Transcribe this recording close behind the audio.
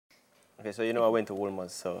Okay, so you know I went to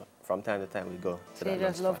Woolman's, so from time to time we go to So that you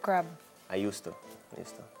just love spot. crab? I used to.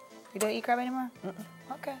 You don't eat crab anymore?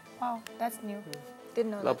 Okay, wow, that's new.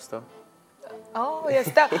 Didn't know that. Lobster. Oh, you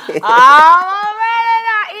stuck. Oh,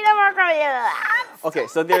 man, eat more crab. Okay,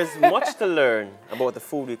 so there's much to learn about the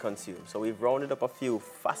food we consume. So we've rounded up a few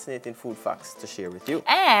fascinating food facts to share with you.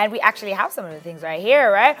 And we actually have some of the things right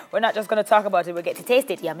here, right? We're not just going to talk about it, we get to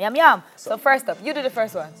taste it. Yum, yum, yum. So first up, you do the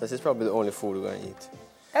first one. So this is probably the only food we're going to eat.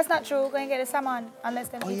 That's not true. We're going to get the salmon unless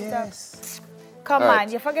them eat it up. Yes. Come All on, right.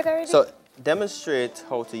 you forget already? So demonstrate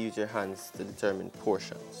how to use your hands to determine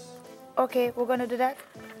portions. Okay, we're going to do that.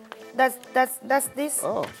 That's this.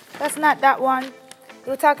 Oh. That's not that one.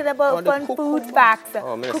 You're talking about the fun food cucumber. facts.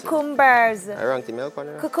 Oh, merci. Cucumbers. I ranked the milk on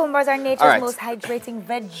it. Cucumbers are nature's All right. most hydrating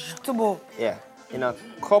vegetable. Yeah. In a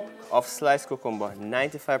cup of sliced cucumber,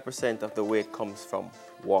 95% of the weight comes from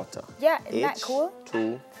water. Yeah, isn't that cool?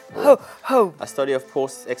 H2O. Ho, ho. A study of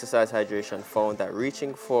post-exercise hydration found that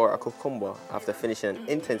reaching for a cucumber after finishing an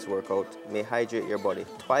intense workout may hydrate your body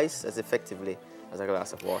twice as effectively as a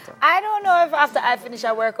glass of water. I don't know if after I finish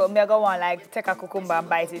a workout, me I go on like take a cucumber and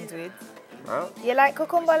bite into it. Huh? You like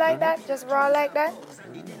cucumber like that? Just raw like that?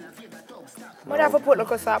 But I have to put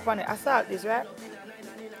little salt on it. I salt this, right?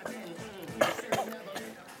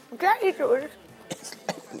 You can't eat it.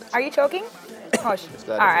 Are you choking? Hush.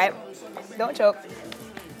 All right. Don't choke.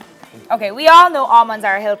 Okay, we all know almonds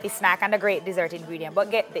are a healthy snack and a great dessert ingredient, but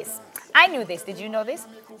get this. I knew this. Did you know this?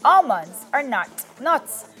 Almonds are not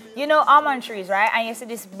nuts. You know almond trees, right? And you see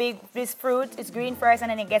this fruit, it's green first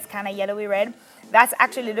and then it gets kind of yellowy red. That's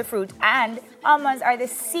actually the fruit. And almonds are the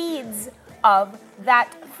seeds of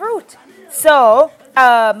that fruit. So,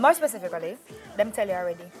 more specifically, let me tell you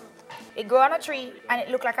already. It grows on a tree and it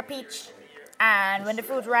looks like a peach. And when the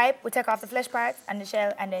fruit's ripe, we take off the flesh parts and the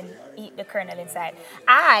shell and then eat the kernel inside.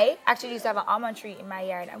 I actually used to have an almond tree in my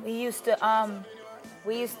yard and we used to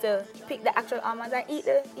pick the actual almonds and eat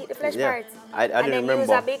the flesh parts. I didn't and then remember. use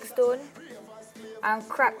a big stone and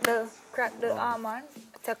crack the almond,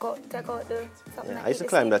 take out the something. I used to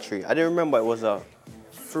climb that tree. I didn't remember it was a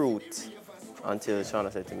fruit until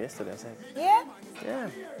Shauna said to me yesterday. I said, Yeah? yeah.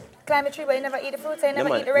 Climb the tree, but you never eat the fruit, so you never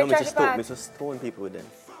No, eat the red trashy I part. just stone people with them.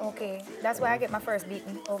 Okay, that's why I get my first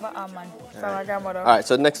beating over almond from my grandmother. All right,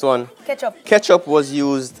 so the next one. Ketchup. Ketchup was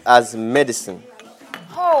used as medicine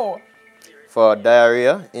Oh. for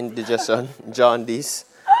diarrhea, indigestion, jaundice.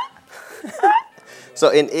 So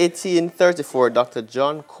in 1834, Dr.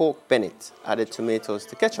 John Coke Bennett added tomatoes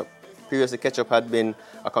to ketchup. Previously, ketchup had been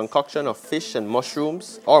a concoction of fish and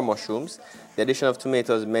mushrooms. The addition of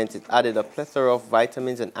tomatoes meant it added a plethora of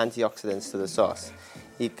vitamins and antioxidants to the sauce.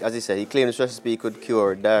 As he said, he claimed this recipe could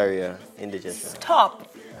cure diarrhea, indigestion.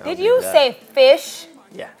 Stop. Did you say fish?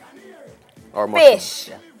 Yeah. Or mushrooms. Fish.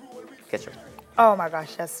 Yeah. Ketchup. Oh my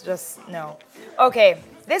gosh, that's just no. Okay,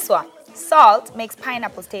 this one. Salt makes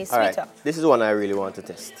pineapples taste All right, sweeter. this is one I really want to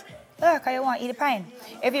test. Look, I want to eat a pine.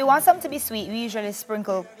 If you want something to be sweet, we usually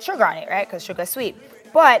sprinkle sugar on it, right? Because sugar is sweet.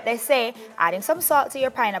 But they say adding some salt to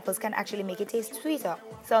your pineapples can actually make it taste sweeter.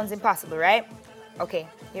 Sounds impossible, right? Okay,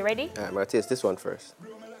 you ready? All right, I'm going to taste this one first.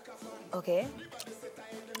 Okay.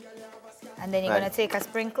 And then you're going to take a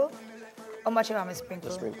sprinkle. How much you want me to sprinkle?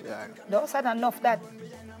 Just sprinkle it. All right. Don't say enough that.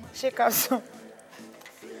 Shake out some.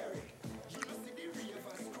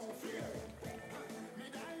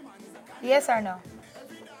 Yes or no?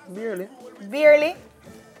 Barely. Barely?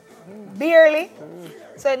 Barely?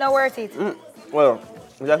 So it's not worth it? Well,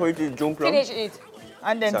 is that how you eat jump plum? Finish it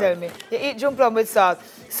and then Sorry. tell me. You eat jump plum with salt.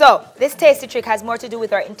 So this tasty trick has more to do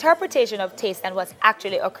with our interpretation of taste than what's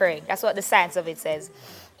actually occurring. That's what the science of it says.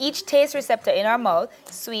 Each taste receptor in our mouth,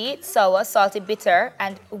 sweet, sour, salty, bitter,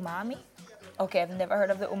 and umami. Okay, I've never heard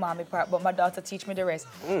of the umami part, but my daughter teach me the rest.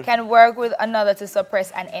 Can work with another to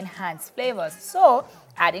suppress and enhance flavors. So,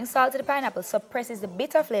 adding salt to the pineapple suppresses the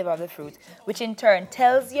bitter flavor of the fruit, which in turn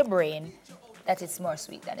tells your brain that it's more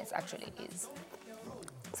sweet than it actually is.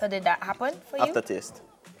 So did that happen for you? Aftertaste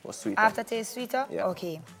was sweet. Aftertaste sweeter? Yeah.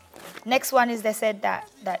 Okay. Next one is they said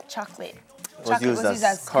that chocolate. Was used as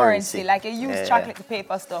currency. currency. Like you use Yeah. chocolate to pay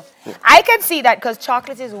for stuff. I can see that because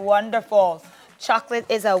chocolate is wonderful. Chocolate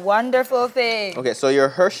is a wonderful thing. Okay, so your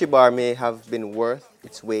Hershey bar may have been worth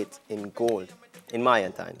its weight in gold in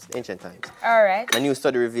Mayan times, ancient times. All right. A new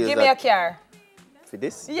study reveals Give me a that car. for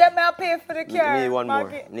this, Yeah, may I pay for the car? need one more.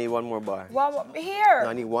 Market? Need one more bar. One more. Here. No,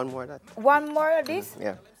 I need one more of that. One more of this,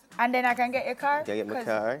 Yeah. and then I can get your car? Can I get my 'Cause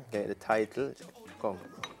car? Get the title. Come.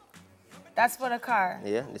 That's for the car.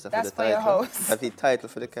 Yeah, this is That's for for the your title. house. That's the title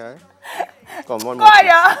for the car. Come, one more. Oh, please.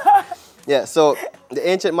 yeah. Yeah, so the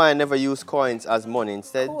ancient Mayan never used coins as money.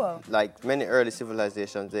 Instead, Cool. like many early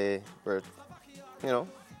civilizations, they were,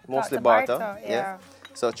 Mostly barter, barter. yeah.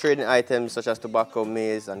 So trading items such as tobacco,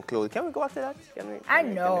 maize, and clothes. Can we go back to that? I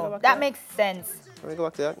know. That makes sense. Can we go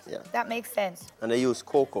back to that? Yeah. That makes sense. And they use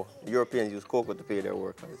cocoa. The Europeans use cocoa to pay their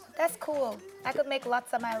workers. That's cool. I could make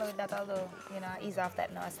lots of Milo with that, although, you know, I ease off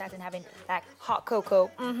that now. I started having like hot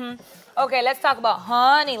cocoa. Okay, let's talk about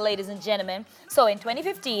honey, ladies and gentlemen. So in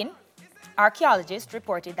 2015, archaeologists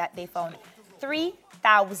reported that they found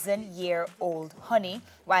 3,000-year-old honey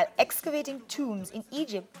while excavating tombs in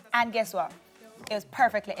Egypt. And guess what? It was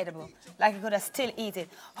perfectly edible. Like you could have still eat it.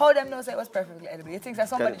 How them know say it was perfectly edible? You think that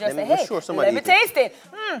somebody just say, hey, let me taste it.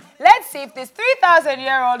 Let's see if this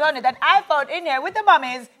 3,000-year-old honey that I found in here with the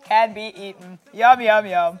mummies can be eaten. Yum, yum,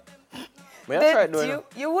 yum.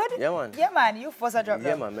 You would? Yeah, man. Yeah, man. You force a drop.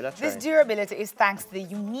 Yeah, man. This durability is thanks to the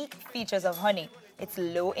unique features of honey. It's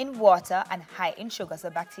low in water and high in sugar, so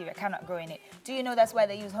bacteria cannot grow in it. Do you know that's why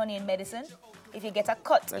they use honey in medicine? If you get a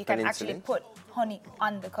cut, you can actually put honey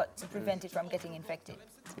on the cut to prevent it from getting infected.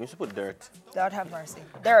 You should put dirt. Lord have mercy.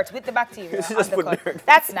 Dirt with the bacteria on just the put cut. Dirt.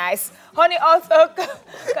 That's nice. Honey also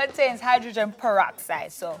contains hydrogen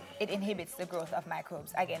peroxide, so it inhibits the growth of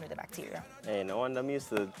microbes, again with the bacteria. Hey, no wonder I used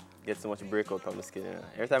to get so much breakout from the skin. You know?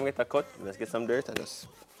 Every time I get a cut, let's get some dirt and just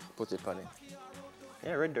put it on it.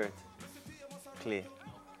 Yeah, red dirt. Clay.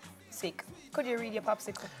 Sick. Could you read your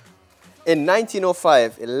popsicle? In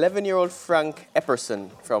 1905, 11-year-old Frank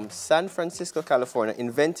Epperson from San Francisco, California,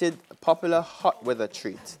 invented a popular hot weather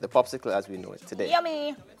treat, the popsicle as we know it today.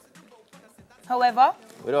 Yummy. However,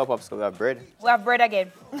 we don't have popsicle, we have bread. We have bread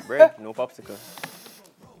again. Bread, no popsicle.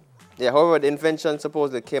 Yeah, however, the invention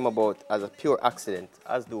supposedly came about as a pure accident,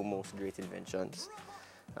 as do most great inventions.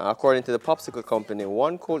 According to the popsicle company,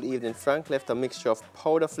 one cold evening, Frank left a mixture of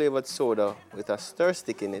powder-flavored soda with a stir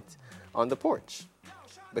stick in it on the porch.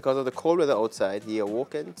 Because of the cold weather outside, he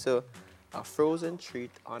awoken to a frozen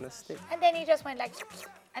treat on a stick. And then he just went like,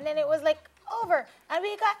 and then it was like over, and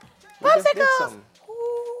we got popsicles.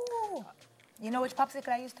 Ooh. You know which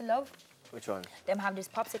popsicle I used to love? Which one? Them have this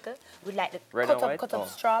popsicle with like the cut up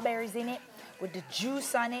strawberries in it, with the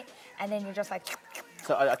juice on it, and then you're just like.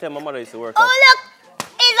 So I tell my mother used to work. Oh look,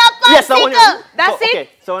 it's a popsicle. Yes, that's it. Okay,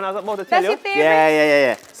 so when I was about to tell you.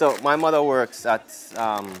 Yeah. So my mother worked at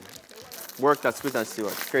Split and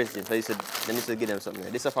Stewart. Crazy. So they used to give them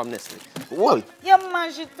something. This is from Nestle. Whoa. Yeah,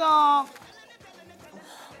 man, she talk.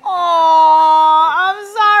 Oh, I'm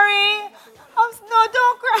sorry. No,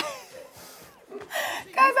 don't cry.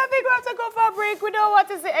 Guys, I think we have to go for a break. We don't want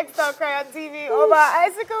to see Extra cry on TV over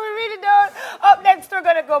icicle. We really don't. Up next, we're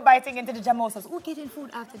going to go biting into the jamosas. We're getting food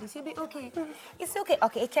after this. You'll be okay. It's okay.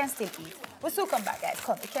 Okay, it can still eat. We'll still come back, guys.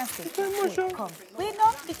 Come, it can still eat. Wait, come. Wait,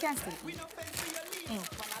 no, it can still eat.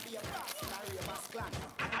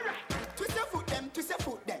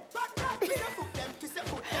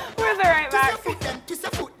 We'll be right back.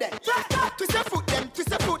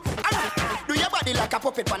 Do your body like a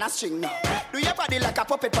puppet on a string now. Do your body like a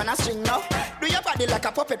puppet on a string now. Do your body like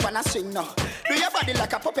a puppet on a string now. Do your body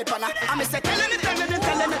like a puppet on a. I'm say tell